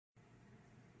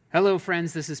Hello,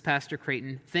 friends. This is Pastor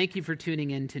Creighton. Thank you for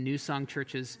tuning in to New Song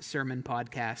Church's sermon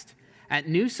podcast. At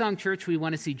New Song Church, we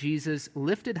want to see Jesus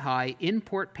lifted high in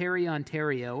Port Perry,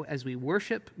 Ontario, as we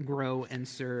worship, grow, and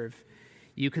serve.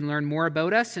 You can learn more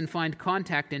about us and find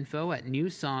contact info at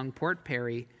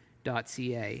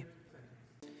newsongportperry.ca.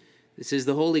 This is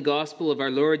the Holy Gospel of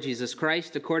our Lord Jesus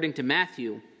Christ according to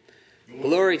Matthew.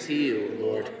 Glory to you,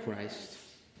 Lord Christ.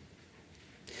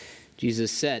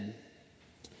 Jesus said,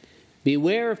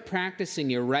 "Beware of practicing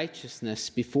your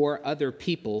righteousness before other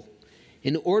people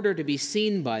in order to be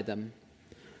seen by them,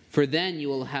 for then you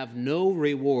will have no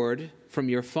reward from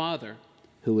your Father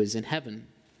who is in heaven.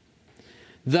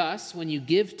 Thus, when you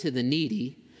give to the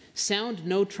needy, sound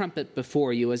no trumpet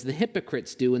before you as the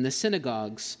hypocrites do in the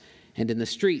synagogues and in the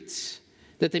streets,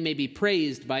 that they may be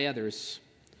praised by others.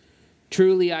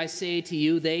 Truly I say to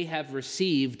you, they have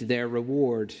received their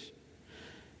reward.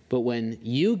 But when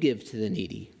you give to the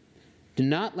needy, do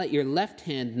not let your left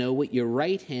hand know what your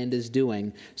right hand is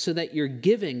doing, so that your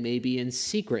giving may be in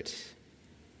secret,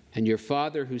 and your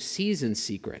Father who sees in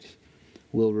secret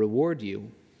will reward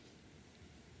you.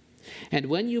 And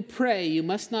when you pray, you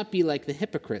must not be like the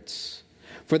hypocrites,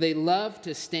 for they love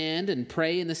to stand and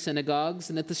pray in the synagogues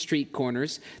and at the street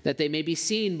corners, that they may be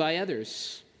seen by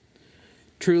others.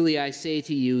 Truly I say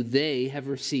to you, they have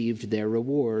received their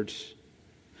reward.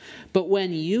 But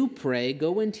when you pray,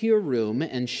 go into your room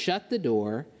and shut the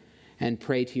door and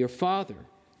pray to your Father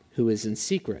who is in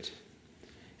secret.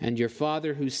 And your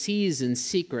Father who sees in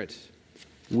secret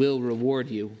will reward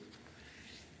you.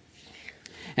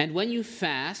 And when you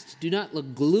fast, do not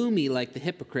look gloomy like the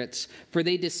hypocrites, for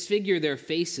they disfigure their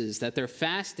faces, that their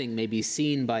fasting may be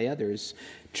seen by others.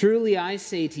 Truly I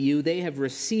say to you, they have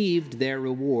received their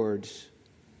reward.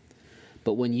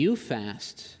 But when you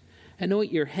fast,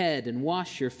 anoint your head and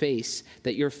wash your face,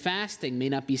 that your fasting may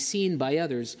not be seen by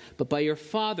others, but by your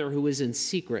Father who is in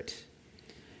secret.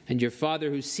 And your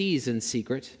Father who sees in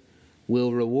secret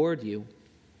will reward you.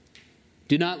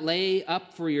 Do not lay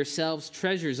up for yourselves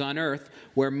treasures on earth,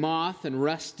 where moth and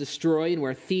rust destroy and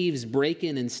where thieves break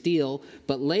in and steal,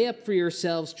 but lay up for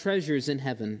yourselves treasures in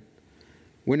heaven,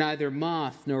 where neither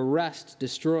moth nor rust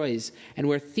destroys, and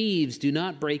where thieves do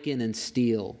not break in and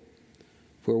steal.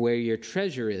 For where your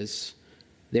treasure is,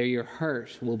 there your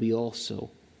heart will be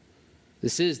also."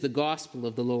 This is the gospel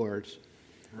of the Lord.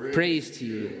 Praise to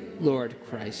you, Lord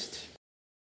Christ.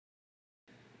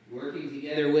 Working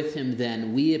together with him,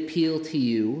 then, we appeal to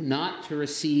you not to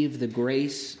receive the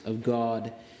grace of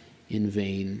God in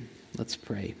vain. Let's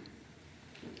pray.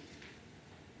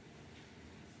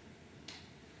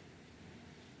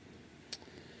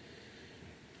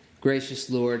 Gracious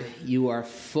Lord, you are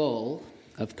full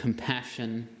of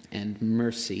compassion and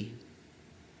mercy.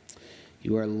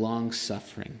 You are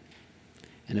long-suffering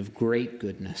and of great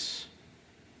goodness.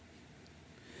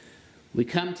 We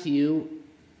come to you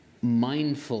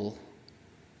mindful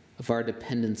of our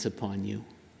dependence upon you,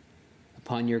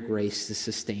 upon your grace to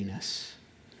sustain us,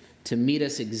 to meet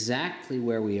us exactly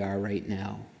where we are right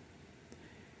now.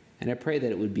 And I pray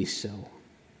that it would be so.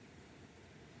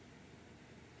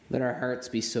 Let our hearts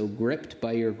be so gripped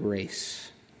by your grace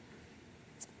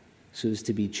so as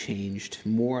to be changed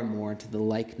more and more to the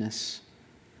likeness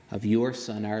of your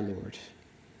Son, our Lord.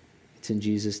 It's in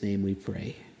Jesus' name we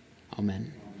pray.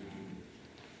 Amen.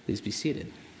 Please be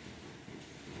seated.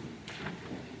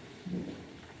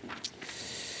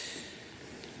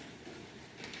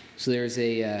 So there's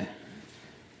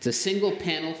it's a single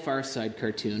panel Far Side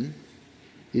cartoon.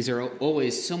 These are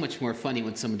always so much more funny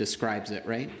when someone describes it,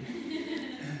 right?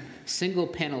 Single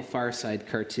panel Far Side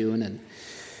cartoon, and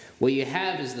what you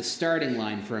have is the starting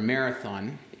line for a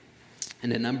marathon,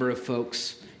 and a number of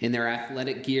folks in their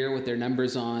athletic gear with their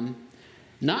numbers on,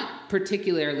 not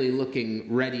particularly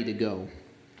looking ready to go.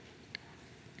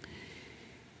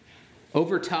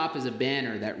 Over top is a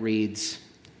banner that reads,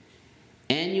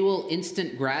 "Annual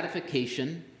Instant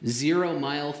Gratification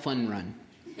 0-Mile Fun Run."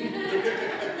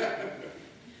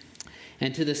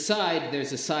 And to the side,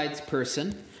 there's a sides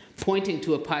person pointing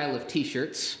to a pile of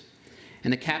t-shirts,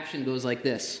 and the caption goes like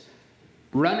this: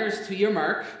 "Runners to your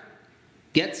mark,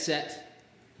 get set,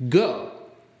 go.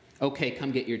 Okay,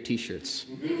 come get your t-shirts."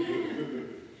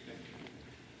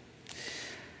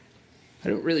 I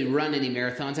don't really run any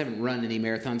marathons. I haven't run any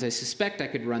marathons. I suspect I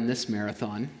could run this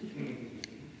marathon.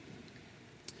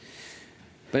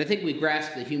 But I think we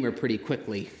grasp the humor pretty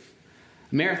quickly.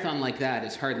 A marathon like that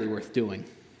is hardly worth doing.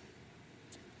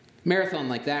 A marathon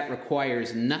like that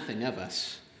requires nothing of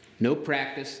us. No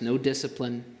practice, no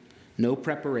discipline, no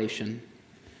preparation.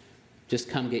 Just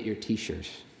come get your t-shirt.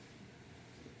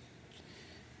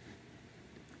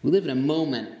 We live in a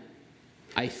moment,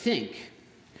 I think,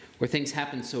 where things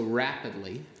happen so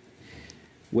rapidly,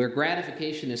 where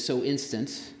gratification is so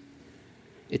instant,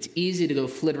 it's easy to go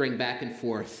flittering back and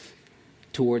forth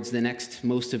towards the next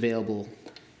most available,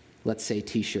 let's say,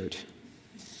 t-shirt.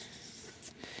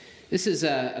 This is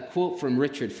a quote from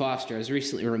Richard Foster. I was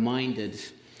recently reminded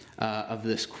of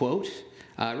this quote.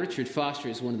 Richard Foster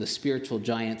is one of the spiritual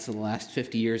giants of the last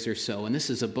 50 years or so, and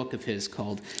this is a book of his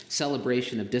called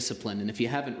Celebration of Discipline, and if you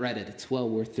haven't read it, it's well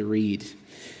worth the read.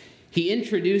 He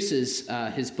introduces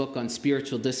his book on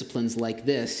spiritual disciplines like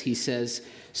this. He says,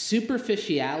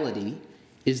 "Superficiality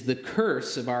is the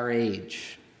curse of our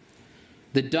age.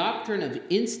 The doctrine of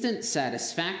instant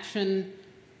satisfaction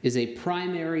is a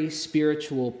primary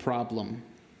spiritual problem.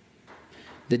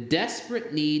 The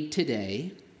desperate need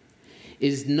today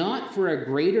is not for a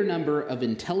greater number of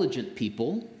intelligent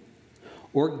people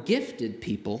or gifted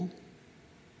people,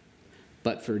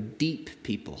 but for deep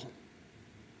people."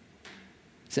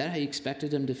 Is that how you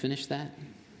expected him to finish that?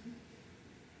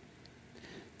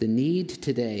 The need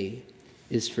today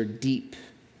is for deep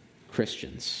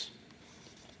Christians.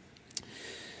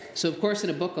 So, of course, in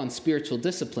a book on spiritual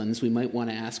disciplines, we might want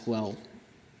to ask, well,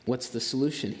 what's the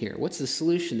solution here? What's the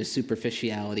solution to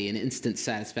superficiality and instant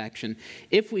satisfaction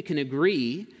if we can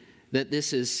agree that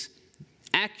this is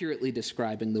accurately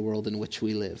describing the world in which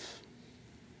we live?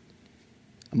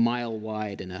 A mile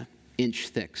wide and an inch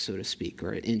thick, so to speak,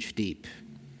 or an inch deep.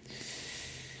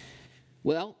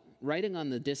 Well, writing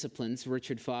on the disciplines,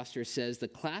 Richard Foster says, the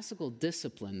classical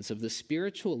disciplines of the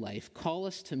spiritual life call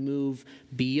us to move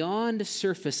beyond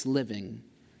surface living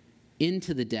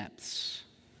into the depths.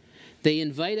 They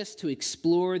invite us to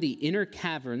explore the inner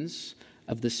caverns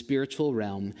of the spiritual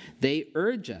realm. They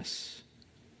urge us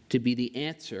to be the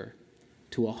answer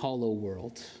to a hollow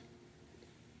world.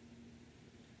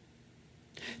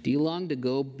 Do you long to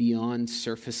go beyond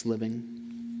surface living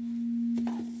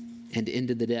and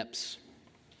into the depths?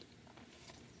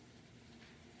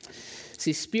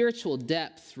 See, spiritual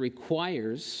depth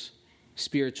requires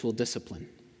spiritual discipline.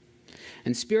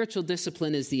 And spiritual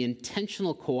discipline is the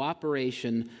intentional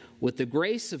cooperation with the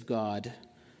grace of God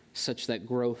such that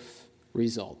growth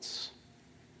results.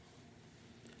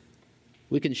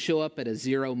 We can show up at a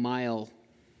 0-mile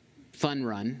fun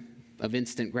run of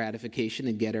instant gratification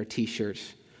and get our t-shirt,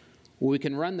 or we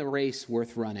can run the race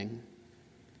worth running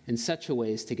in such a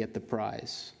way as to get the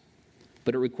prize.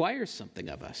 But it requires something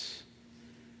of us.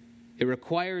 It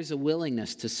requires a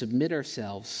willingness to submit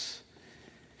ourselves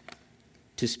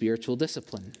to spiritual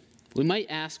discipline. We might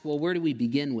ask, well, where do we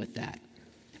begin with that?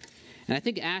 And I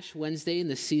think Ash Wednesday in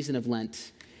the season of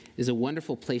Lent is a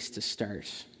wonderful place to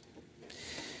start.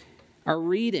 Our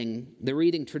reading, the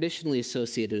reading traditionally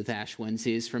associated with Ash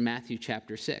Wednesday, is from Matthew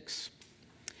chapter 6.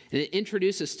 And it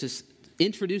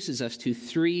introduces us to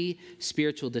 3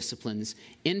 spiritual disciplines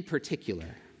in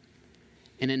particular,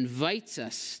 and invites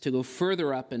us to go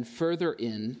further up and further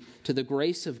in to the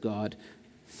grace of God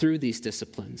through these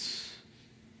disciplines.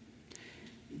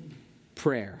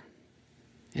 Prayer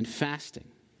and fasting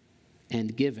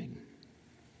and giving.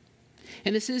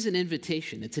 And this is an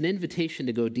invitation. It's an invitation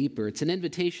to go deeper. It's an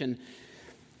invitation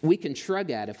we can shrug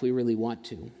at if we really want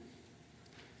to.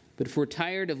 But if we're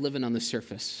tired of living on the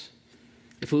surface,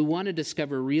 if we want to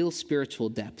discover real spiritual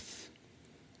depth,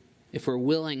 if we're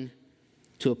willing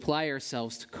to apply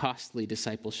ourselves to costly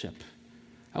discipleship,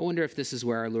 I wonder if this is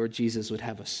where our Lord Jesus would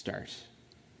have us start.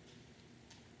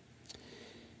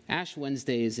 Ash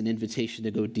Wednesday is an invitation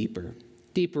to go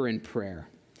deeper in prayer.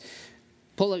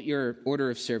 Pull out your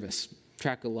order of service.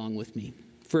 Track along with me.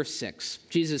 Verse 6,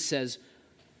 Jesus says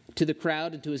to the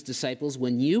crowd and to his disciples,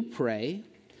 "When you pray,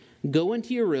 go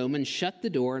into your room and shut the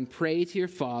door and pray to your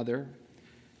Father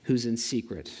who's in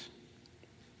secret."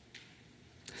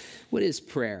 What is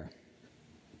prayer?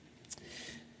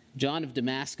 John of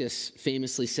Damascus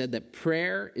famously said that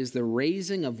prayer is the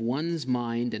raising of one's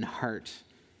mind and heart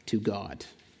to God.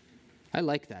 I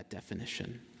like that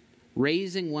definition.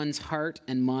 Raising one's heart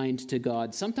and mind to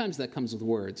God. Sometimes that comes with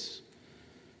words.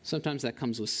 Sometimes that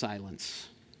comes with silence.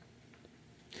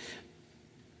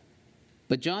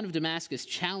 But John of Damascus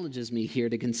challenges me here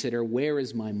to consider, where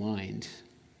is my mind?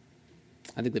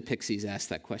 I think the Pixies asked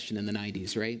that question in the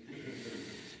 90s, right?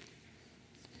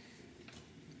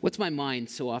 What's my mind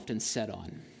so often set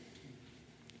on?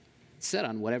 It's set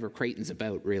on whatever Creighton's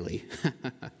about, really.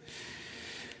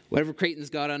 Whatever Creighton's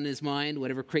got on his mind,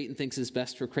 whatever Creighton thinks is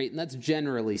best for Creighton, that's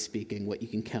generally speaking what you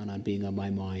can count on being on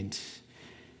my mind.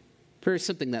 Prayer is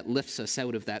something that lifts us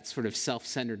out of that sort of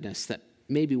self-centeredness that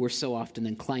maybe we're so often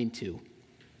inclined to.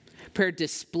 Prayer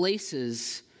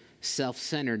displaces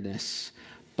self-centeredness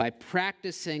by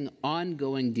practicing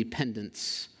ongoing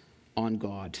dependence on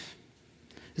God.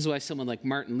 This is why someone like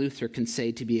Martin Luther can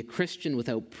say to be a Christian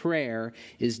without prayer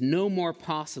is no more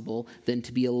possible than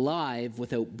to be alive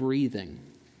without breathing.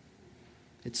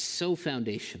 It's so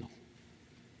foundational.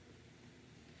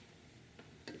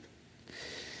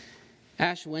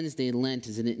 Ash Wednesday in Lent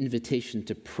is an invitation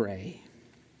to pray.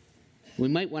 We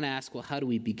might want to ask, well, how do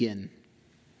we begin?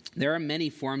 There are many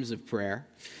forms of prayer.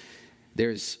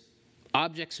 There's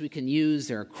objects we can use,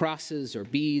 there are crosses or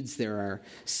beads, there are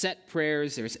set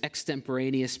prayers, there's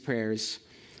extemporaneous prayers.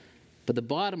 But the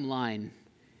bottom line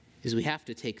is we have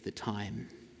to take the time.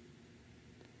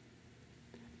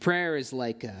 Prayer is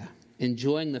like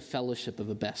enjoying the fellowship of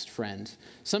a best friend.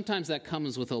 Sometimes that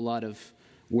comes with a lot of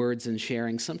words and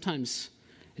sharing. Sometimes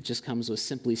it just comes with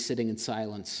simply sitting in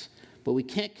silence. But we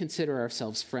can't consider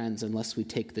ourselves friends unless we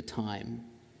take the time.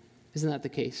 Isn't that the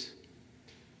case?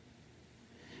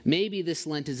 Maybe this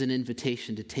Lent is an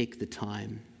invitation to take the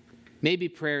time. Maybe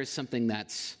prayer is something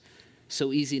that's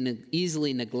so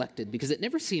easily neglected because it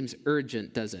never seems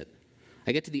urgent, does it?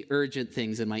 I get to the urgent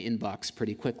things in my inbox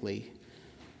pretty quickly.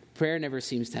 Prayer never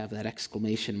seems to have that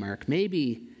exclamation mark.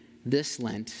 Maybe this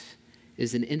Lent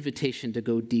is an invitation to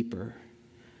go deeper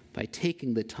by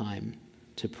taking the time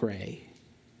to pray.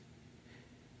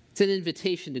 It's an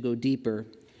invitation to go deeper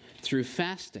through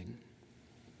fasting.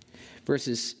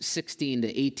 Verses 16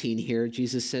 to 18 here,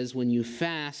 Jesus says, when you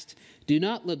fast, do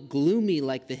not look gloomy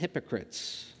like the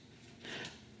hypocrites.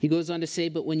 He goes on to say,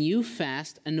 but when you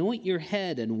fast, anoint your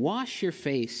head and wash your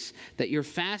face, that your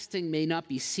fasting may not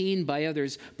be seen by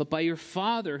others, but by your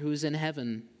Father who is in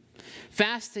heaven.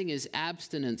 Fasting is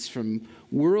abstinence from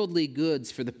worldly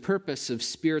goods for the purpose of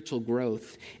spiritual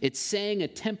growth. It's saying a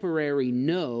temporary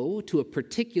no to a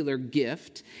particular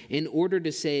gift in order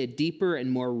to say a deeper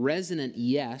and more resonant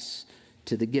yes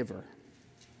to the giver.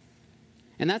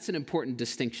 And that's an important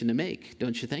distinction to make,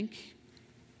 don't you think?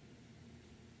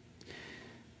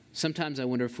 Sometimes I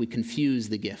wonder if we confuse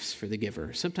the gifts for the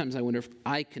giver. Sometimes I wonder if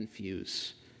I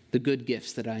confuse the good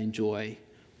gifts that I enjoy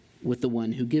with the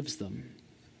one who gives them.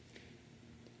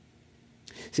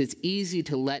 So it's easy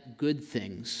to let good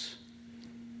things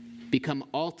become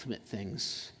ultimate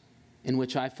things in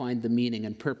which I find the meaning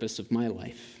and purpose of my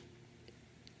life.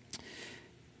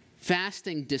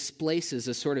 Fasting displaces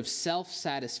a sort of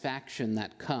self-satisfaction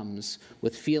that comes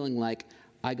with feeling like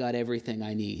I got everything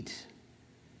I need.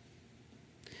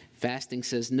 Fasting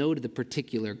says no to the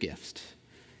particular gift,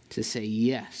 to say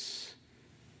yes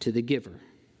to the giver,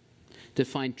 to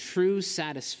find true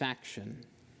satisfaction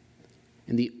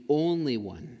in the only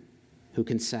one who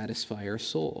can satisfy our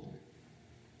soul.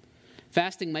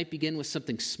 Fasting might begin with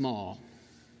something small.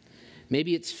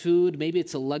 Maybe it's food, maybe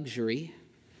it's a luxury,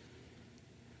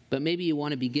 but maybe you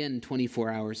want to begin 24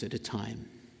 hours at a time.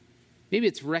 Maybe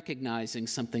it's recognizing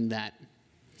something that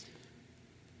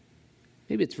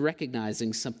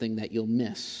you'll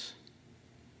miss.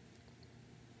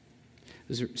 I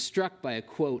was struck by a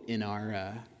quote in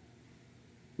our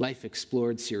Life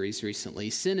Explored series recently.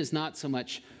 Sin is not so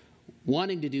much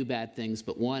wanting to do bad things,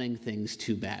 but wanting things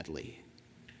too badly.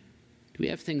 Do we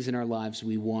have things in our lives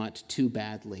we want too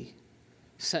badly,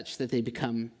 such that they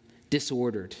become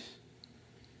disordered?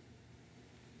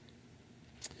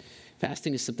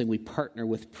 Fasting is something we partner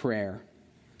with prayer.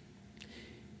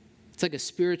 It's like a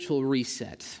spiritual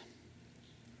reset,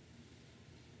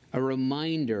 a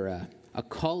reminder, a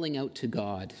calling out to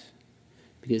God,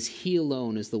 because He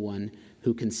alone is the one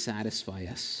who can satisfy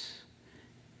us,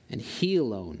 and He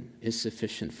alone is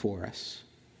sufficient for us.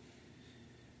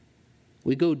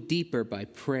 We go deeper by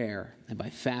prayer and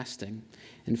by fasting.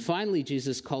 And finally,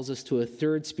 Jesus calls us to a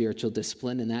third spiritual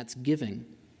discipline, and that's giving.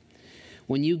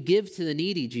 When you give to the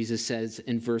needy, Jesus says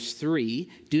in verse 3,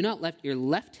 do not let your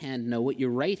left hand know what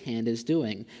your right hand is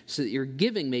doing, so that your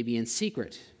giving may be in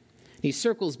secret. He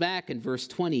circles back in verse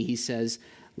 20. He says,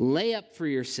 lay up for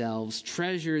yourselves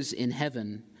treasures in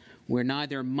heaven, where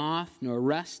neither moth nor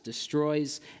rust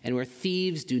destroys, and where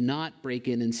thieves do not break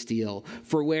in and steal.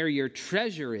 For where your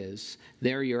treasure is,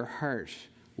 there your heart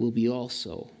will be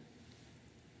also.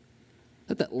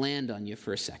 Let that land on you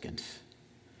for a second.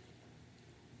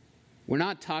 We're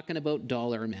not talking about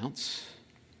dollar amounts.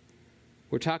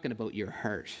 We're talking about your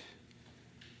heart.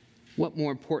 What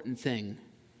more important thing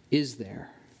is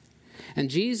there? And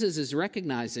Jesus is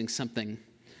recognizing something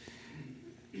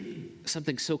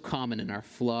so common in our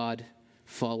flawed,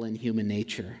 fallen human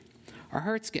nature. Our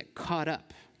hearts get caught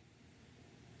up.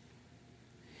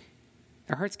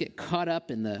 Our hearts get caught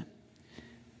up in the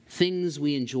things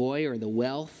we enjoy or the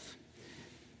wealth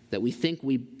that we think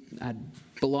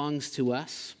belongs to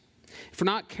us. If we're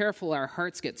not careful, our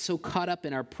hearts get so caught up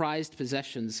in our prized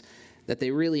possessions that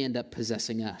they really end up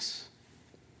possessing us.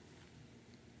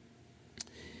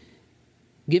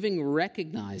 Giving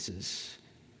recognizes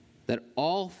that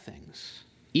all things,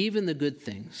 even the good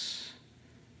things,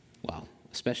 well,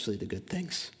 especially the good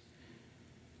things,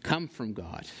 come from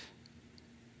God.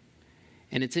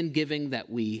 And it's in giving that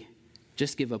we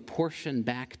just give a portion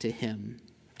back to him.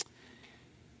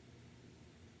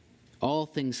 All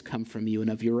things come from you, and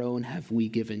of your own have we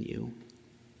given you.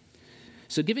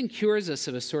 So giving cures us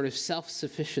of a sort of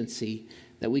self-sufficiency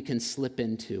that we can slip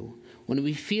into when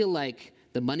we feel like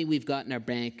the money we've got in our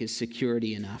bank is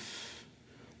security enough,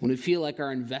 when we feel like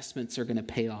our investments are going to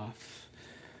pay off,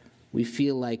 we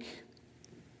feel like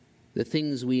the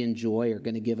things we enjoy are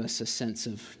going to give us a sense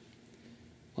of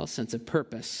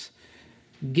purpose.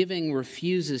 Giving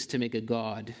refuses to make a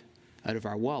God out of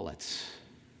our wallets.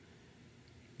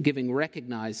 Giving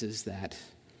recognizes that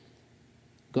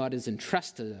God has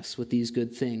entrusted us with these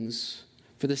good things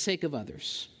for the sake of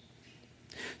others.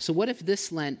 So what if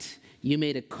this Lent you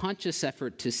made a conscious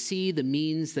effort to see the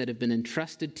means that have been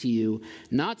entrusted to you,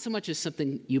 not so much as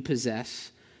something you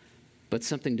possess, but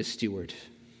something to steward,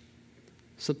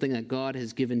 something that God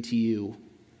has given to you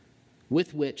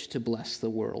with which to bless the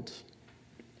world.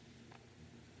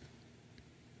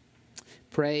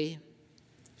 Pray,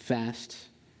 fast,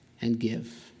 and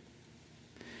give.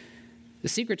 The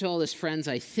secret to all this, friends,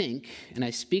 I think, and I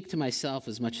speak to myself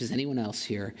as much as anyone else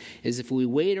here, is if we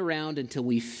wait around until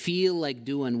we feel like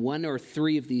doing one or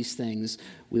three of these things,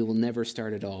 we will never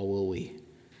start at all, will we?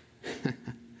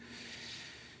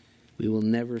 We will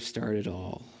never start at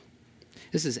all.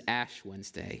 This is Ash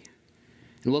Wednesday,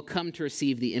 and we'll come to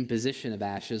receive the imposition of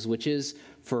ashes, which is,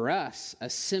 for us, a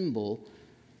symbol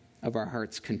of our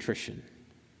heart's contrition.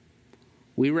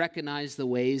 We recognize the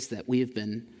ways that we have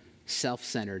been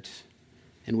self-centered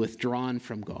and withdrawn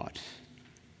from God.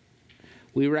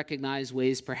 We recognize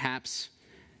ways, perhaps,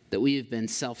 that we have been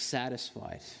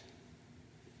self-satisfied.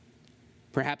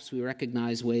 Perhaps we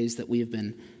recognize ways that we have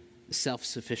been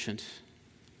self-sufficient.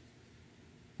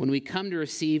 When we come to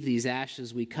receive these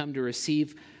ashes, we come to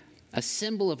receive a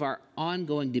symbol of our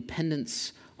ongoing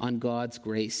dependence on God's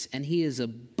grace, and he is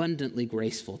abundantly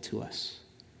graceful to us.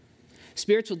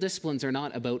 Spiritual disciplines are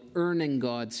not about earning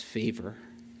God's favor.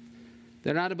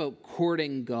 They're not about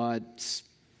courting God's,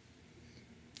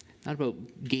 not about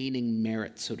gaining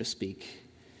merit, so to speak.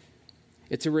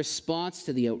 It's a response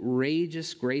to the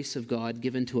outrageous grace of God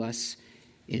given to us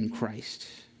in Christ.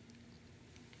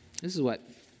 This is what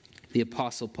the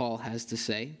Apostle Paul has to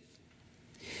say.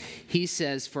 He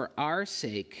says, "For our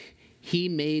sake, he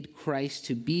made Christ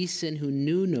to be sin who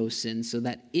knew no sin, so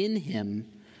that in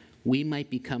him we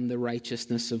might become the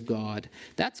righteousness of God."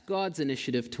 That's God's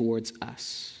initiative towards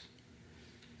us.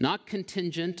 Not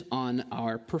contingent on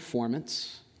our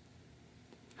performance,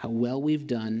 how well we've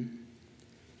done,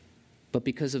 but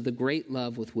because of the great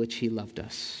love with which he loved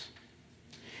us.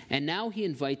 And now he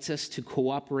invites us to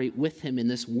cooperate with him in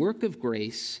this work of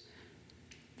grace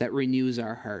that renews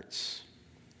our hearts.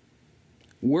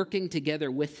 Working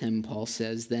together with him, Paul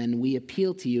says, then we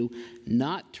appeal to you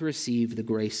not to receive the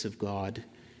grace of God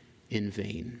in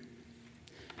vain.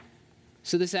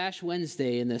 So this Ash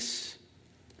Wednesday and this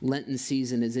Lenten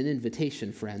season is an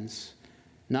invitation, friends,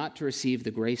 not to receive the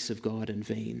grace of God in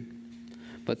vain,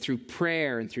 but through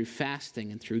prayer and through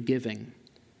fasting and through giving,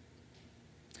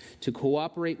 to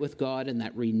cooperate with God in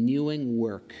that renewing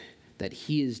work that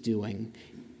he is doing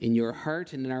in your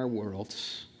heart and in our world.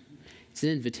 It's an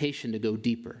invitation to go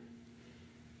deeper,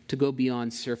 to go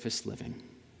beyond surface living,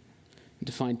 and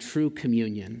to find true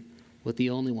communion with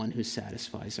the only one who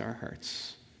satisfies our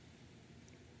hearts.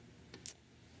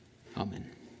 Amen.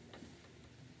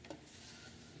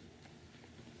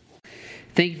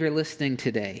 Thank you for listening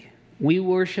today. We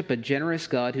worship a generous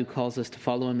God who calls us to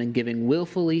follow him in giving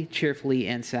willfully, cheerfully,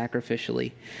 and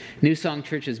sacrificially. New Song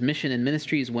Church's mission and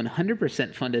ministry is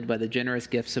 100% funded by the generous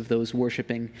gifts of those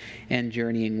worshiping and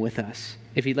journeying with us.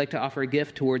 If you'd like to offer a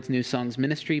gift towards New Song's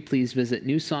ministry, please visit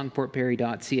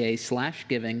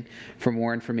newsongportperry.ca/giving for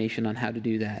more information on how to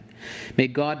do that. May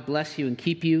God bless you and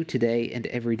keep you today and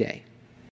every day.